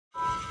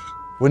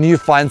When you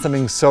find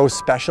something so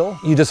special,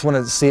 you just want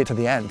to see it to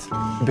the end.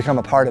 You become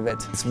a part of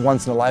it. It's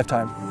once in a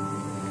lifetime.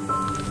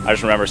 I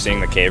just remember seeing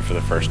the cave for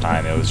the first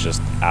time. It was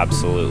just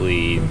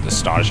absolutely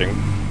astonishing.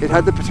 It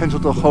had the potential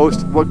to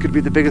host what could be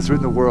the biggest route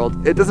in the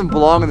world. It doesn't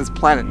belong on this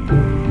planet.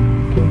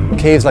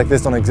 Caves like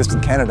this don't exist in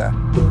Canada.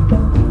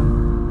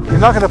 You're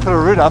not going to put a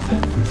route up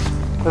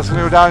that's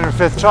going to go down your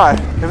 5th try.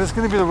 If it's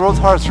going to be the world's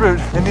hardest route,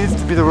 it needs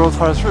to be the world's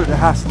hardest route. It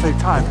has to take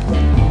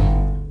time.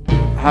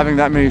 Having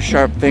that many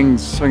sharp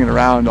things swinging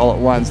around all at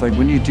once, like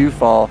when you do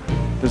fall,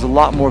 there's a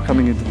lot more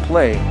coming into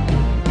play.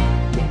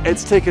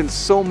 It's taken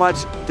so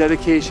much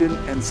dedication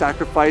and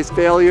sacrifice,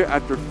 failure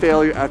after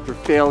failure after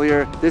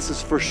failure. This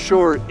is for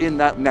sure in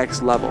that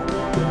next level.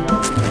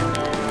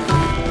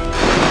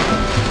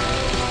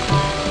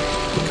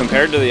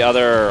 Compared to the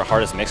other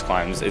hardest mixed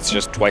climbs, it's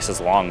just twice as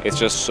long. It's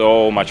just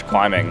so much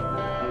climbing.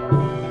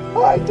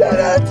 I did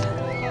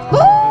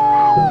it!